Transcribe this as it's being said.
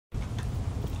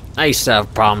I used to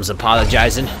have problems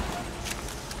apologizing.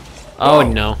 Oh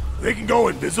no. They can go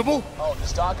invisible? Oh, the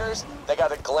stalkers? They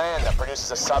got a gland that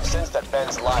produces a substance that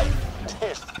bends light.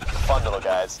 Fun little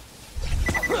guys.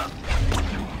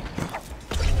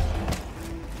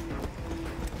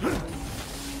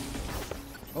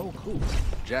 Oh, cool.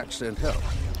 Jack sent help.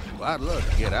 Well, I'd love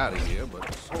to get out of here, but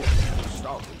the soldiers are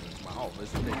stalking in my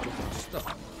office and they took my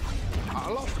stuff. I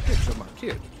lost a picture of my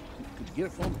kid. Could you get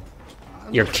it for me?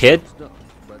 Your kid? Done,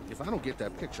 but if I don't get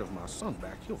that picture of my son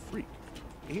back, he'll freak.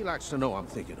 He likes to know I'm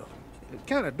thinking of him.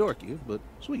 Kind of dorky, but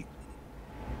sweet.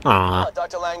 Aww.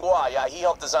 Dr. Langlois, yeah, he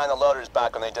helped design the loaders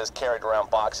back when they just carried around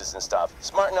boxes and stuff.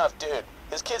 Smart enough dude.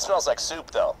 His kid smells like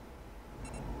soup, though.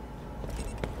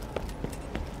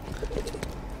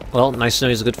 Well, nice to know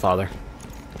he's a good father.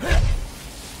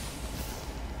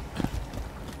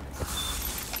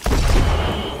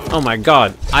 Oh my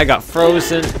god, I got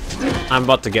frozen. I'm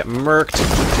about to get murked.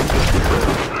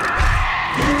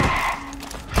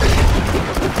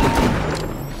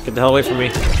 Get the hell away from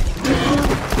me.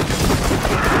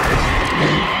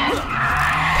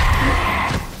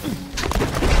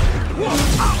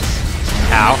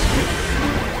 Ow.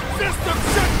 System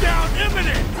shutdown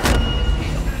imminent!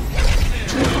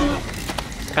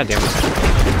 God damn it.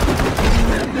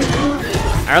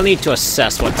 I'll need to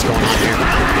assess what's going on here.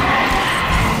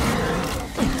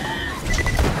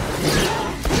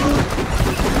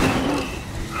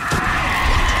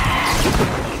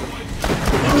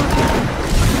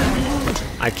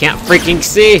 I can't freaking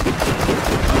see!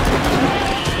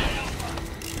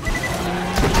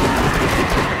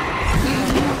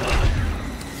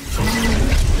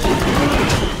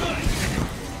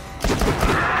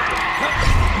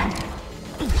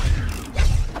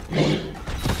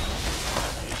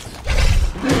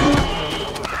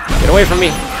 Get away from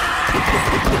me!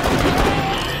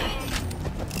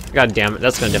 God damn it,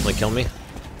 that's gonna definitely kill me.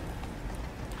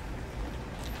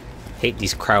 Hate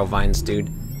these cryo vines, dude.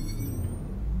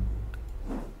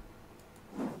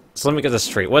 So let me get this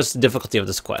straight. What's the difficulty of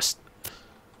this quest?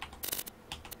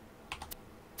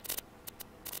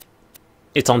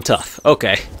 It's on tough.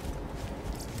 Okay.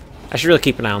 I should really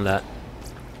keep an eye on that.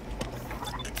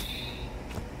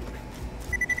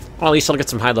 Well, at least I'll get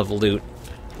some high-level loot.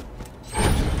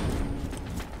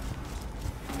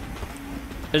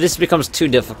 If this becomes too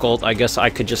difficult, I guess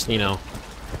I could just, you know,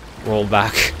 roll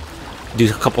back. Do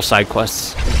a couple side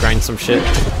quests. Grind some shit.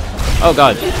 Oh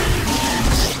god.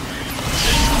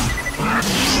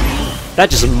 That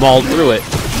just mauled through it.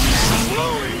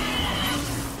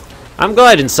 I'm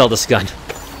glad I didn't sell this gun.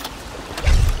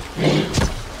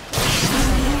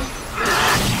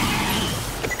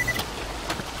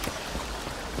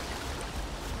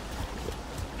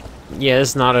 Yeah,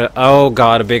 it's not a... Oh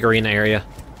god, a big arena area.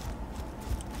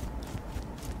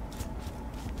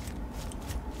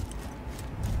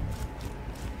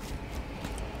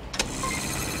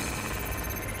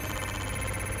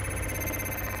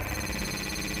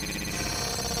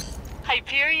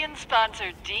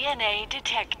 Hyperion-sponsored DNA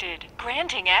detected,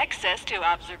 granting access to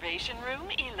Observation Room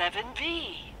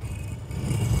 11B.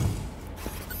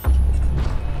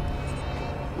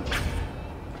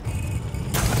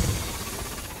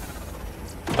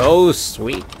 Oh,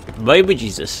 sweet. Baby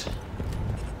Jesus.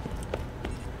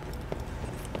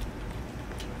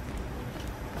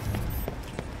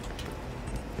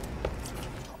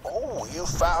 Oh, you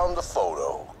found the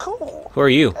photo. Cool. Who are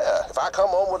you? Yeah, if I come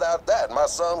home without that, my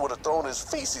son would have thrown his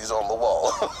feces on the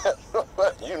wall.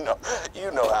 you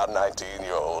know how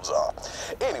 19-year-olds are.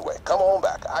 Anyway, come on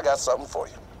back. I got something for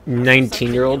you.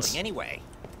 19-year-olds? Anyway.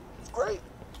 Great.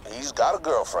 He's got a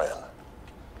girlfriend.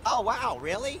 Oh, wow,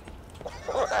 really?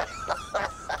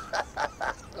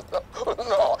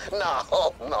 No,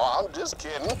 I'm just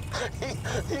kidding.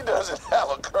 He doesn't have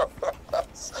a girlfriend.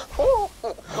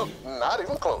 Not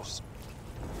even close.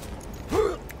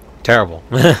 Terrible.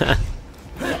 The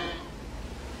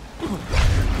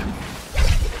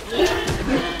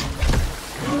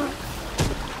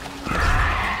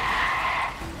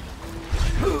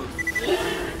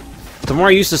more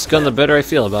I use this gun, the better I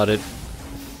feel about it.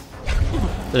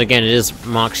 Then again, it is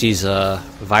Moxie's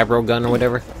vibro gun or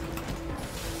whatever.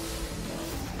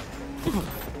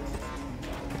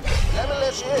 Let me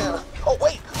let you in. Oh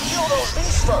wait, kill those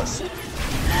beasts first.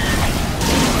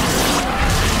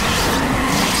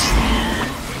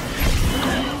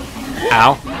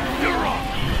 Ow.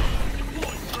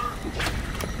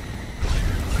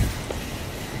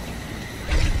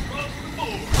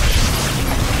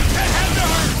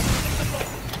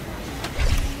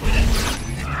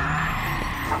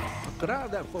 Could I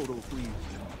have that photo, please?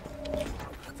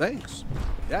 Thanks.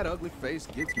 That ugly face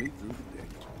gets me through the day.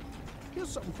 Here's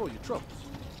something for your troubles.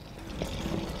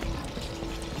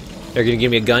 They're gonna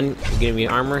give me a gun, you're gonna give me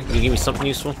armor, you're gonna give me something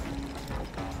useful.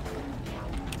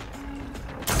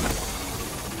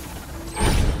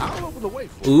 I'll open the way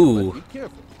for you, Ooh. but be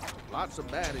careful. Lots of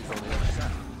baddies on the other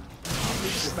side. I'll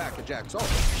meet you back at Jack's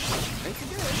office. Ain't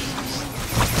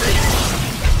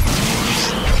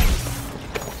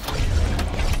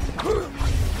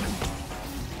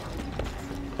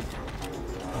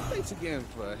Thanks again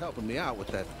for helping me out with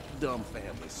that dumb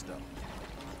family stuff.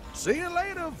 See you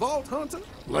later, Vault Hunter.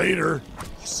 Later.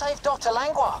 You saved Dr.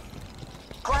 Langlois.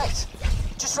 Great.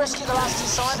 Just rescue the last two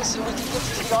scientists and we can get you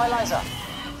to the eye laser.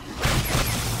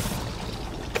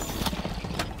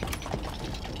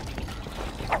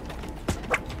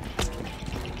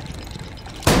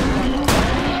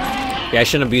 Yeah, I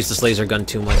shouldn't abuse this laser gun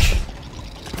too much.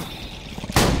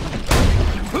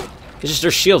 It's just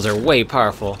their shields are way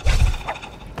powerful.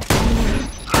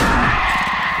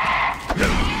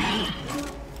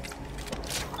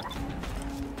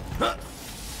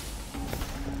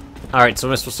 Alright, so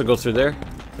am I supposed to go through there?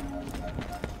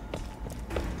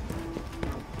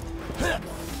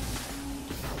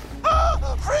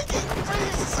 Freaking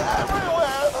beasts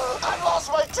everywhere! I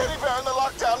lost my teddy bear in the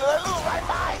lockdown and I lose my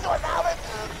mind without it!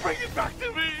 Bring it back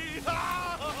to me!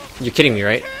 You're kidding me,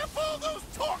 right? Careful, those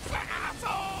torques are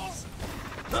assholes!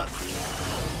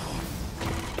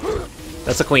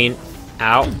 That's a queen.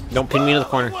 Ow. Don't pin me into the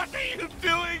corner. What are you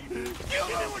doing? Kill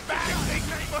those bastards!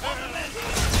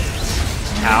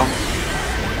 Ow.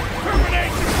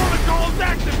 Termination protocol's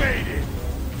activated!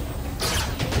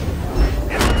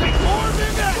 It'll take more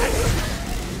than that!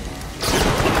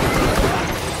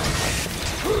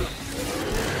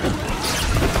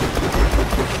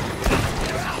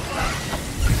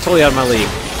 Totally out of my league.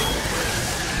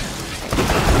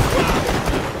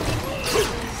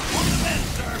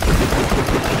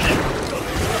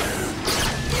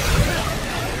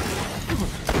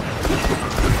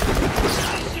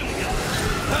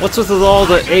 What's with all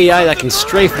the AI that can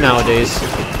strafe nowadays?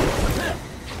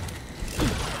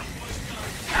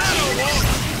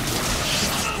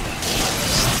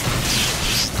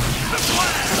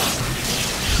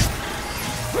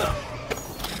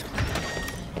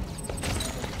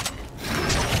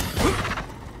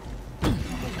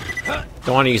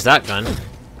 Don't want to use that gun.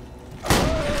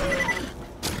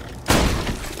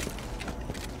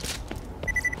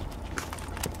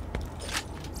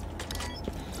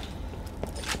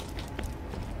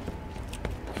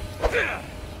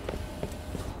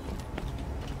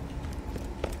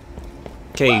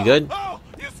 Okay, you good? Oh,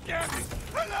 you scared me!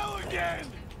 Hello again!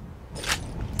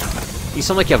 You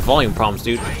sound like you have volume problems,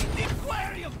 dude. The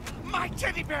aquarium! My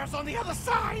teddy bear's on the other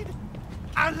side!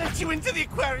 I'll let you into the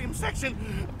aquarium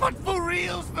section, but for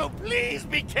reals though, please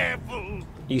be careful!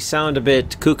 You sound a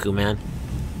bit cuckoo, man.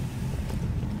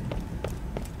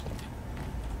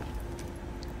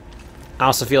 I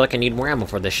also feel like I need more ammo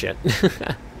for this shit.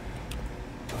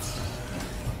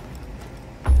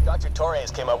 Dr.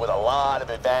 Torres came up with a lot of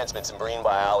advancements in marine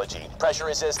biology. Pressure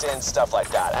resistance, stuff like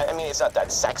that. I mean, it's not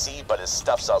that sexy, but his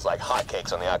stuff sells like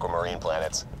hotcakes on the aquamarine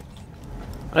planets.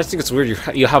 I just think it's weird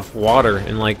you have water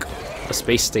in, like, a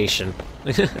space station.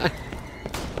 I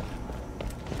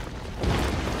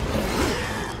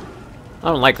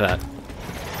don't like that.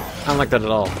 I don't like that at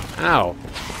all. Ow.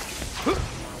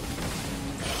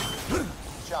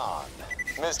 John,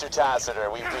 Mr. Tassiter,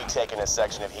 we've retaken a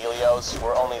section of Helios.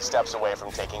 We're only steps away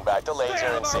from taking back the laser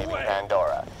and saving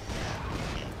Pandora.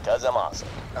 Because I'm awesome.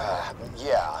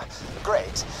 Yeah,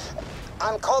 great.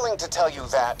 I'm calling to tell you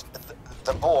that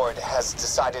the board has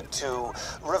decided to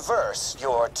reverse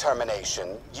your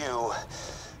termination. You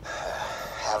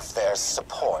have their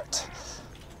support.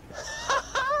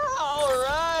 All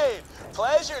right.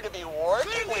 Pleasure to be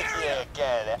working with you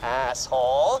again,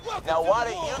 asshole. Now why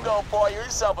don't you go pour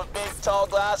yourself a big tall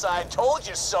glass I told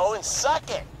you so and suck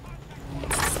it.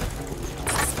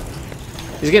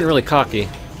 He's getting really cocky.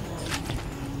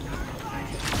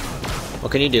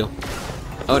 What can you do?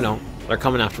 Oh no, they're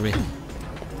coming after me.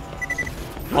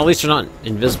 Well, at least they're not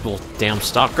invisible, damn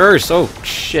stalkers. Oh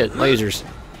shit, lasers.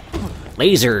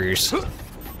 Lasers.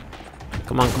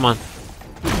 Come on, come on.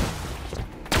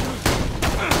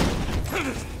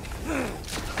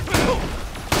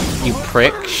 You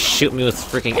prick. Shoot me with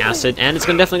freaking acid, and it's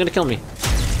definitely gonna kill me.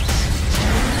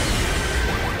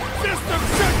 System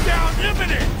shutdown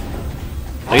imminent!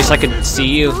 At least I could see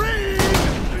you.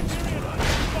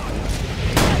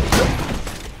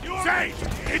 Say,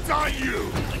 it's on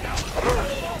you!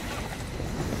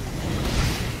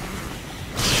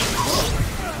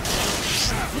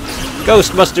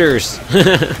 Ghostbusters!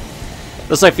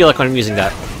 That's what I feel like when I'm using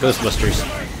that. Ghostbusters.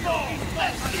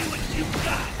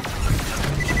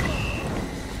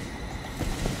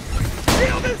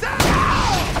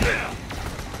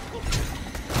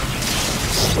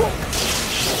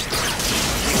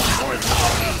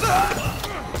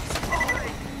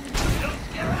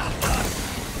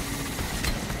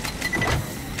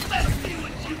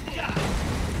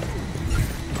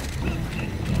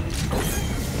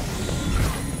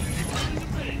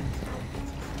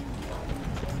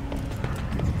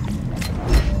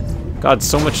 God,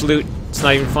 so much loot. It's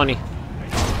not even funny.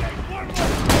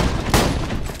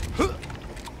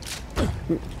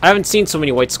 I haven't seen so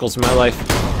many white skulls in my life.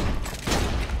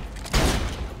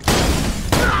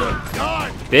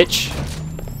 Bitch.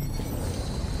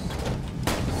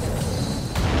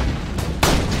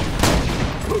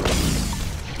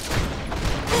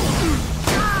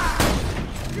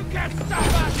 You can't stop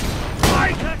us!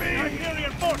 Fight me!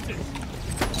 Alien forces!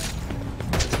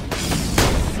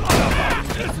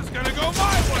 This is gonna go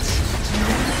my way!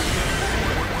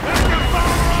 Let your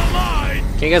power online!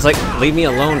 Can you guys, like, leave me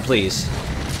alone, please?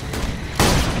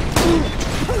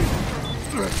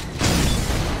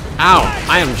 Ow!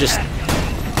 I am just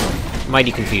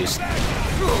mighty confused.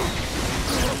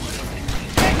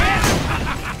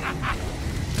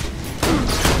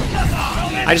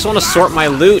 I just want to sort my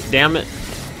loot, damn it.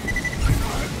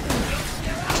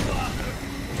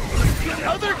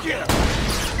 Other kid!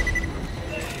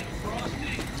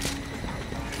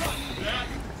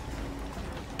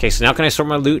 Okay, so now can I sort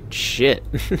my loot? Shit.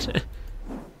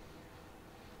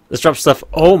 Let's drop stuff.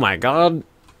 Oh my god.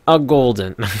 A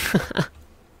golden.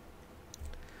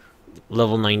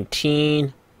 Level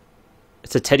 19.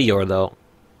 It's a Teddior though.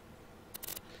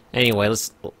 Anyway,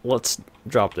 let's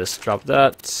drop this. Drop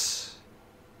that.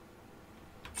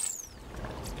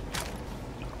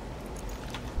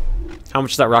 How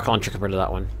much is that rocket launcher compared to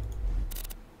that one?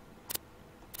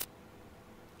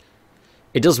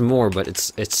 It does more, but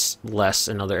it's less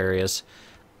in other areas.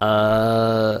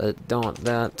 Don't want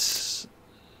that.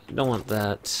 Don't want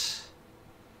that.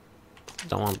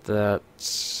 Don't want that.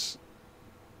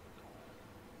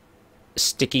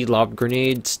 Sticky lob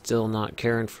grenade. Still not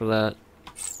caring for that.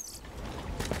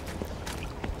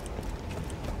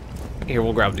 Here,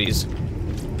 we'll grab these.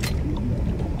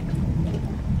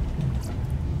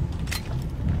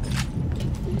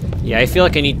 Yeah, I feel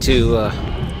like I need to.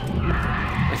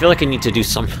 I feel like I need to do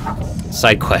some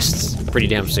side quests pretty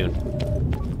damn soon.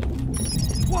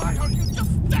 Why are you just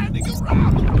standing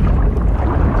around?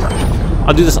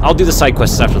 I'll do this. I'll do the side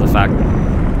quests after the fact.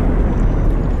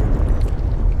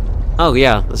 Oh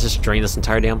yeah, let's just drain this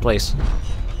entire damn place.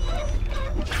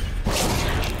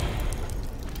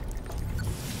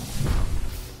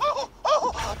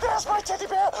 Oh, there's my teddy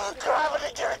bear! Grab it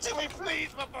and give it to me, please,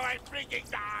 before I freaking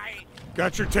die!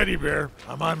 Got your teddy bear.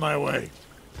 I'm on my way.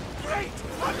 Great!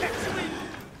 I'll let you in!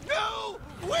 No!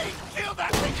 Wait! Kill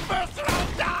that thing first or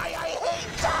I'll die! I hate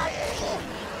dying!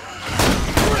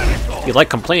 Critical! You like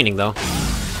complaining though.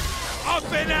 Up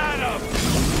and at him!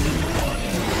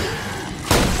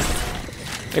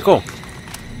 Okay, cool.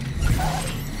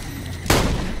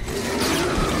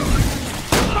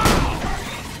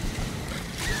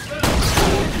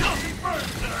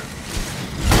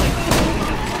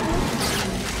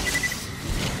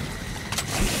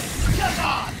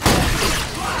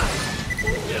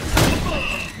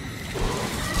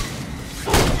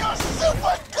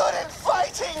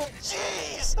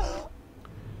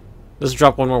 Let's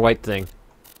drop one more white thing.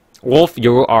 Wolf,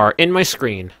 you are in my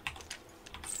screen.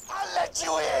 I'll let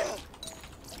you in!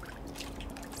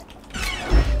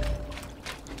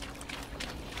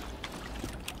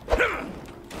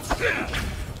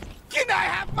 Can I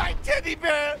have my teddy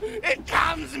bear? It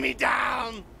calms me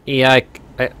down! Yeah,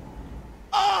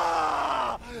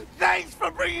 Ah! Thanks for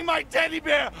bringing my teddy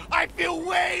bear! I feel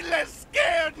way less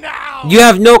scared now! You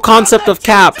have no concept I'll of let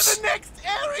you into caps. the next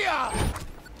area!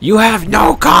 You have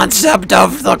no concept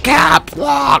of the cap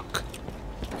lock.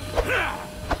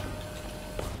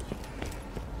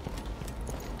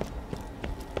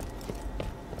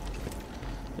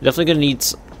 Definitely gonna need.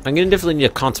 I'm gonna definitely need a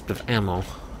concept of ammo.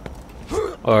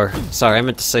 Or sorry, I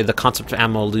meant to say the concept of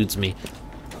ammo eludes me.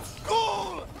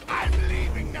 Cool! I'm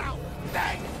leaving now.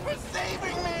 Thanks for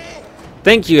saving me.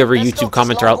 Thank you, every Let's YouTube go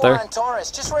to commenter out there. Slot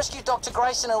Torres. Just rescue Dr.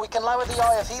 Grayson and we can lower the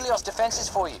Eye of Helios defenses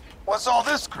for you. What's all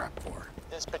this crap for?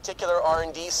 This particular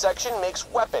R&D section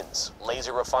makes weapons,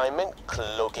 laser refinement,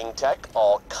 cloaking tech,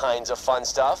 all kinds of fun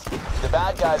stuff. The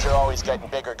bad guys are always getting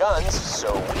bigger guns,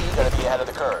 so we gotta be ahead of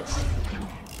the curve.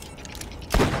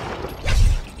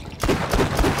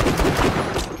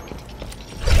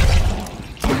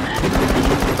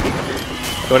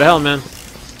 Go to hell, man.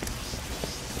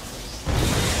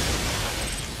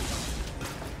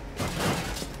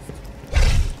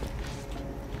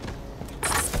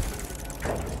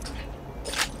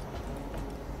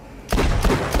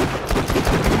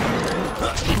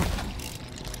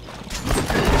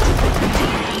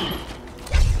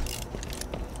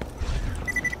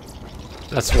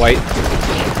 That's white.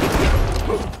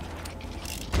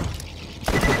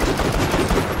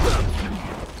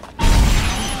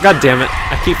 God damn it.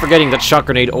 I keep forgetting that shock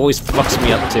grenade always fucks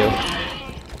me up too.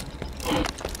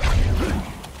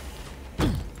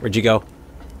 Where'd you go?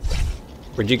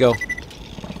 Where'd you go?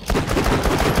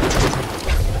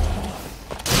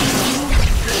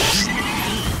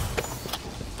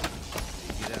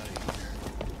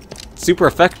 Super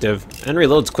effective, and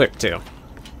reloads quick too.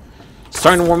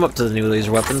 Starting to warm up to the new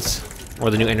laser weapons,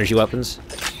 or the new energy weapons.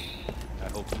 I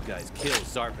hope you guys kill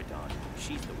Zarpedon.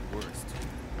 She's the worst.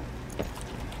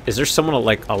 Is there someone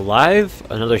like alive?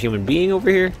 Another human being over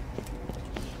here?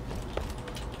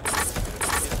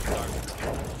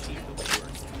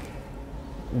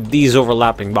 These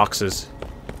overlapping boxes.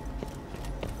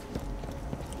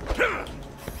 Will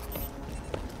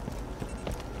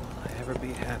I ever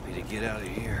be happy to get out of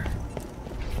here?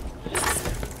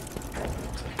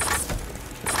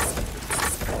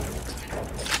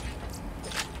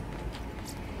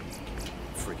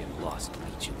 Friggin' lost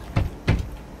Legion.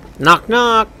 Knock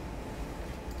knock!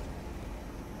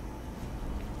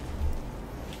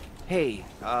 Hey,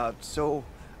 so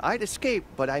I'd escaped,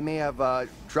 but I may have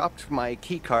dropped my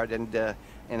key card and a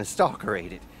stalker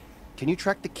ate it. Can you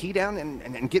track the key down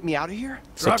and get me out of here?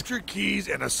 Dropped your keys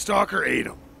and a stalker ate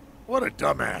them. What a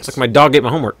dumbass. It's like my dog ate my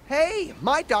homework. Hey,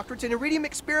 my doctorate's in iridium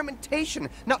experimentation,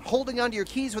 not holding onto your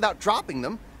keys without dropping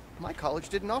them. My college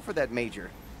didn't offer that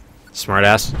major.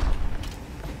 Smartass.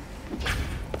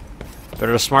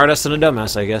 Better a smartass than a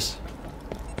dumbass, I guess.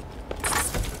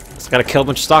 It's gotta kill a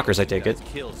bunch of stalkers, I take it.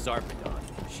 Kill Zarpedon.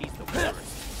 She's the worst.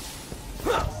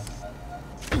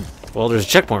 Well, there's a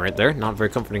checkpoint right there. Not very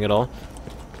comforting at all.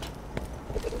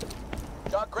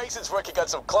 Doc Grayson's working on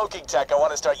some cloaking tech I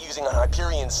want to start using on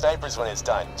Hyperion snipers when it's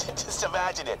done. Just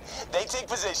imagine it. They take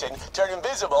position, turn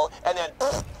invisible, and then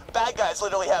bad guys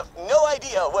literally have no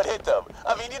idea what hit them.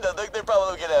 I mean, you know, they're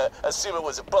probably gonna assume it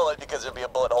was a bullet because there'd be a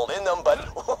bullet hole in them, but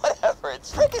whatever.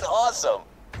 It's freaking awesome.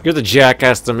 You're the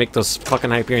jackass to make those fucking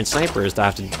Hyperion snipers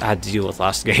that I had to deal with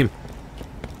last game.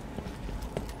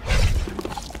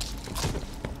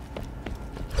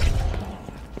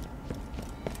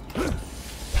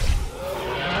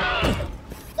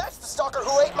 That's the stalker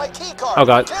who ate my key card. Oh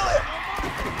god. Kill him.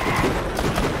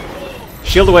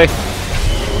 Shield away.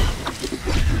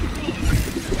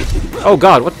 Oh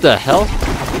god, what the hell?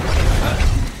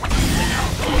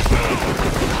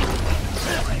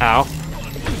 Ow.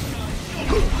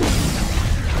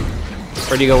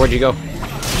 Where'd you go? Where'd you go?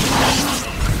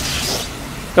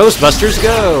 Ghostbusters,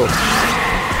 go!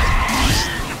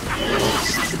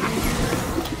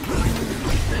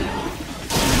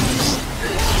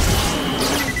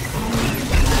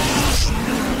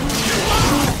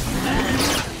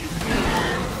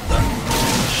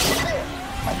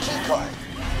 My key card.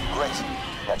 Great.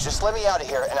 Now just let me out of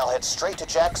here and I'll head straight to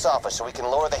Jack's office so we can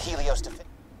lower the Helios to...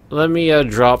 Let me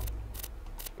drop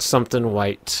something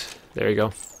white. There you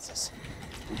go.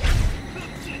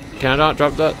 Can I not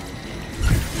drop that?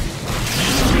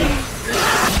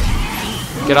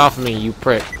 Get off of me, you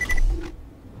prick.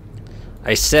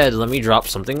 I said, let me drop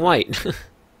something white.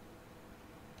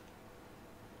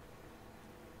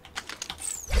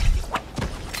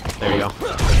 There you go.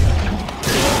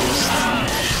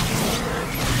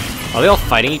 Are they all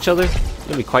fighting each other? It's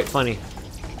gonna be quite funny.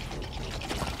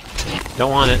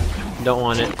 Don't want it. Don't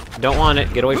want it. Don't want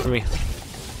it. Get away from me.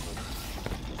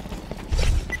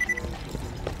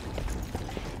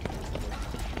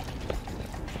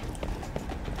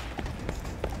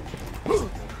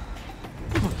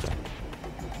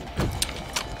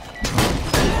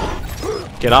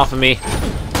 Get off of me.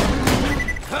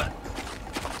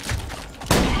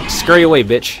 Scurry away,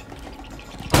 bitch.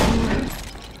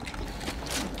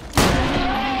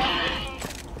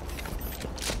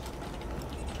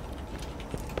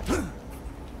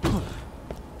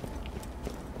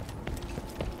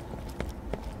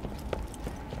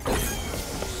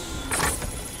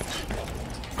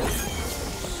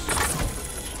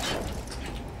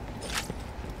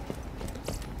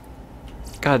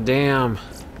 God damn.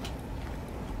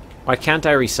 Why can't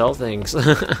I resell things?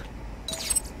 Okay,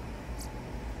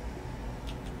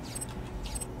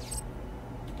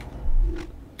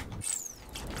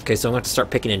 so I'm going to have to start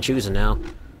picking and choosing now.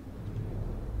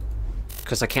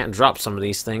 Because I can't drop some of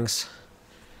these things.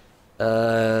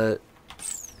 That's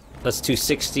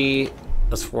 260.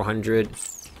 That's 400.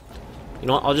 You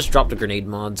know what? I'll just drop the grenade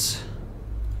mods.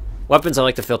 Weapons I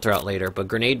like to filter out later, but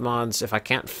grenade mods, if I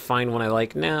can't find one I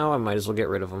like now, I might as well get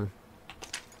rid of them.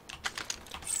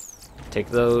 Take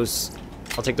those.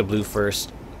 I'll take the blue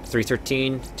first.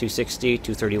 313, 260,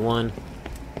 231,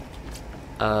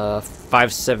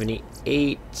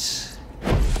 578.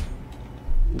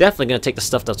 Definitely gonna take the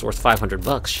stuff that's worth 500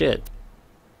 bucks. Shit.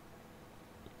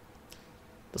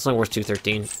 That's only worth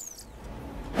 213.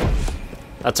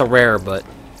 That's a rare, but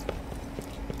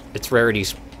its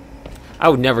rarities. I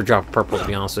would never drop purple, to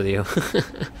be honest with you.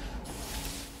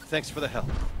 Thanks for the help.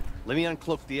 Let me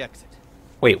uncloak the exit.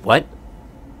 Wait, what?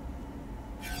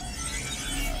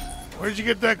 Where'd you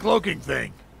get that cloaking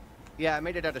thing? Yeah, I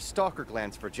made it out of stalker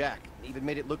glands for Jack. Even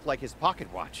made it look like his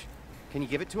pocket watch. Can you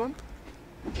give it to him?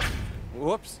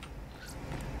 Whoops.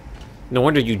 No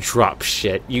wonder you drop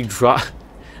shit. You drop...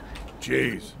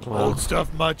 Jeez, Wow. old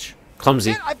stuff much?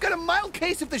 Clumsy. Man, I've got a mild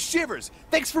case of the shivers.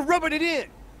 Thanks for rubbing it in.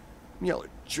 Yellow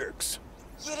jerks.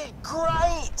 You did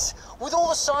great! With all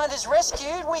the scientists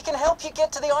rescued, we can help you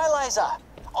get to the eye laser.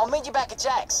 I'll meet you back at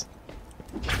Jack's.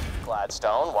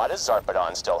 Gladstone, why does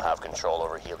Zarpedon still have control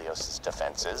over Helios'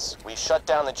 defenses? We shut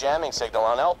down the jamming signal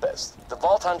on Elpis. The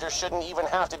Vault Hunters shouldn't even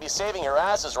have to be saving your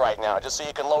asses right now just so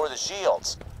you can lower the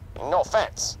shields. No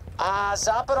offense.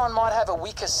 Zarpedon might have a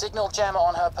weaker signal jammer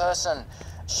on her person.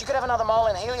 She could have another mole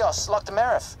in Helios, like the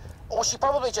Merif. Or she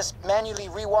probably just manually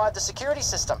rewired the security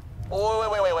system.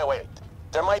 Wait.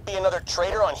 There might be another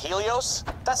traitor on Helios?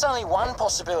 That's only one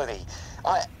possibility.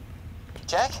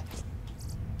 Jack?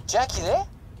 Jack, you there?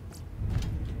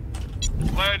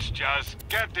 Let's just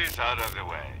get this out of the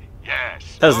way.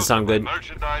 Yes. Doesn't sound good.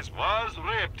 Merchandise was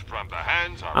ripped from the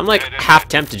hands of I'm like dead half men.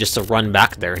 tempted just to run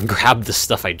back there and grab the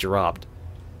stuff I dropped.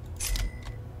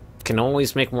 Can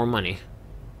always make more money.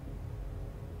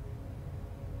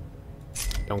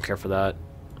 Don't care for that.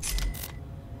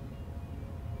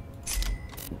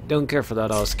 Don't care for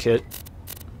that Oz kit.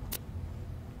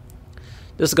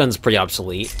 This gun's pretty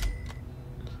obsolete.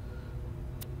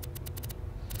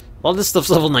 All this stuff's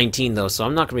level 19 though, so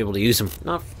I'm not gonna be able to use them.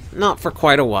 Not for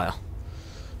quite a while.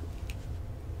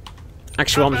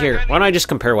 Actually, while I'm here, why don't I just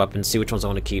compare weapons, see which ones I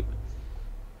want to keep?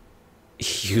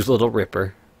 You little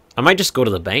ripper. I might just go to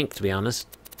the bank, to be honest.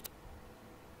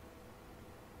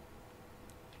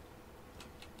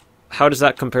 How does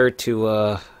that compare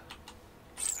to,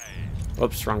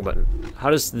 Oops, wrong button. How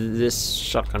does this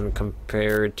shotgun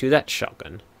compare to that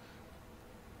shotgun?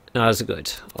 No, that's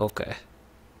good. Okay.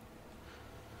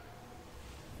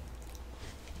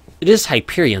 It is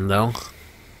Hyperion, though.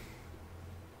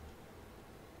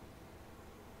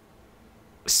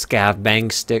 Scav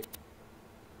bang stick.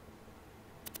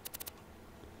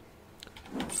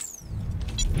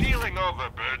 Feeling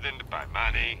overburdened by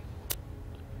money.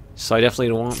 So I definitely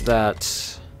don't want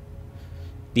that.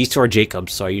 These two are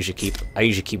Jacob's, so I usually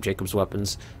keep Jacob's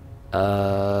weapons.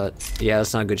 Yeah,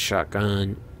 that's not a good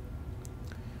shotgun.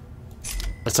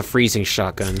 That's a freezing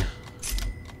shotgun.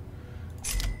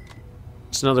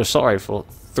 It's another assault rifle.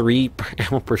 3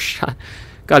 ammo per shot.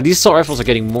 God, these assault rifles are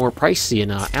getting more pricey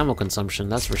in ammo consumption,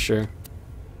 that's for sure.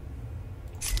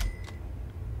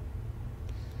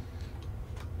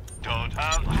 Don't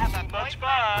have much fun.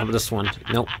 How about this one?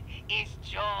 Nope. It's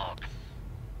joke.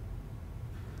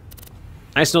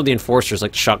 I just know the enforcer's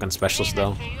like the shotgun specialist,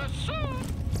 though. See you soon.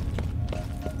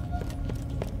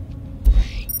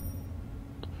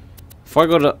 Before I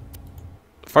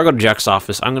go to Jack's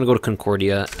office, I'm gonna go to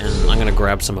Concordia and I'm gonna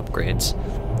grab some upgrades.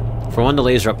 For one, the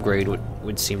laser upgrade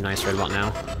would seem nice right about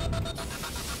now.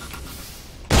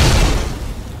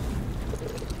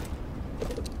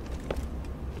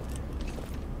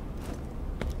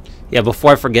 Yeah,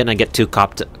 before I forget and I get too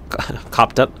cooked up.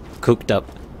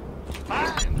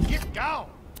 Fine, get gone.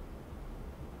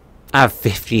 I have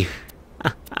 50.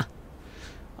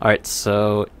 Alright,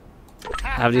 so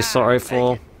have the assault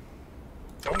rifle.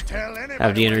 Don't tell anybody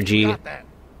Have the where you energy. got that.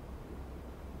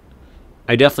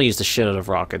 I definitely use the shit out of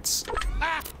rockets.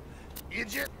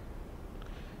 Idiot.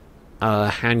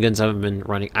 Handguns haven't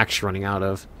been actually running out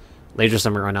of. Lasers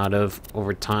haven't run out of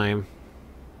over time.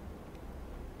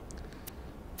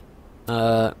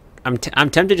 I'm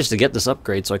tempted just to get this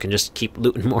upgrade so I can just keep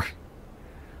looting more.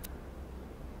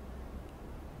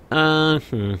 I'll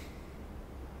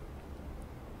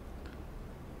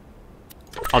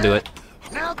do it.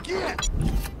 Now get.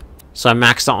 So I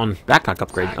maxed out on backpack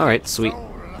upgrade. Alright, sweet. So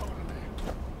lonely.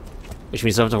 Which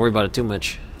means I don't have to worry about it too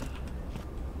much.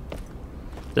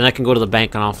 Then I can go to the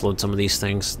bank and offload some of these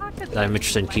things that I'm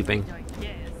interested in keeping.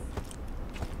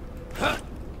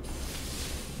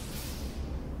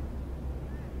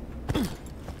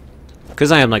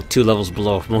 Because I am like 2 levels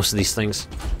below most of these things.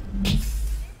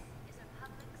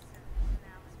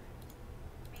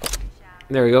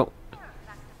 There we go.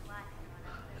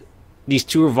 These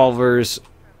 2 revolvers.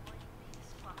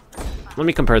 Let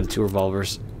me compare the 2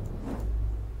 revolvers.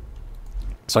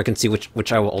 So I can see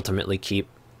which I will ultimately keep.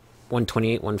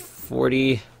 128,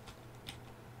 140.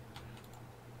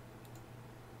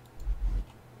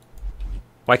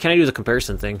 Why can't I do the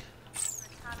comparison thing?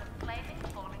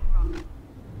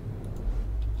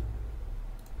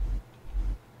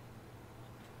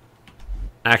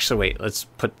 Actually, wait. Let's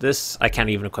put this. I can't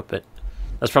even equip it.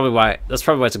 That's probably why. That's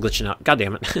probably why it's glitching out. God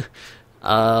damn it.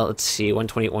 Let's see.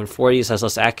 128, 140. This has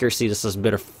less accuracy. This has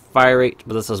better fire rate,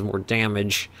 but this has more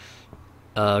damage.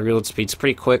 Reload speed's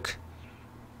pretty quick.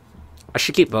 I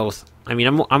should keep both. I mean,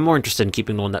 I'm more interested in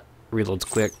keeping the one that reloads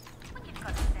quick.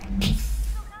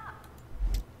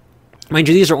 Mind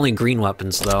you, these are only green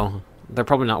weapons, though. They're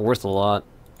probably not worth a lot.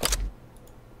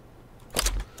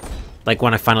 Like,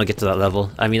 when I finally get to that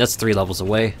level. I mean, that's 3 levels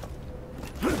away.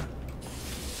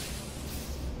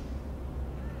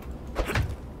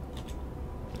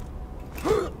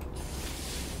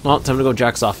 Well, time to go to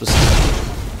Jack's office.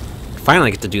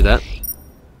 Finally get to do that.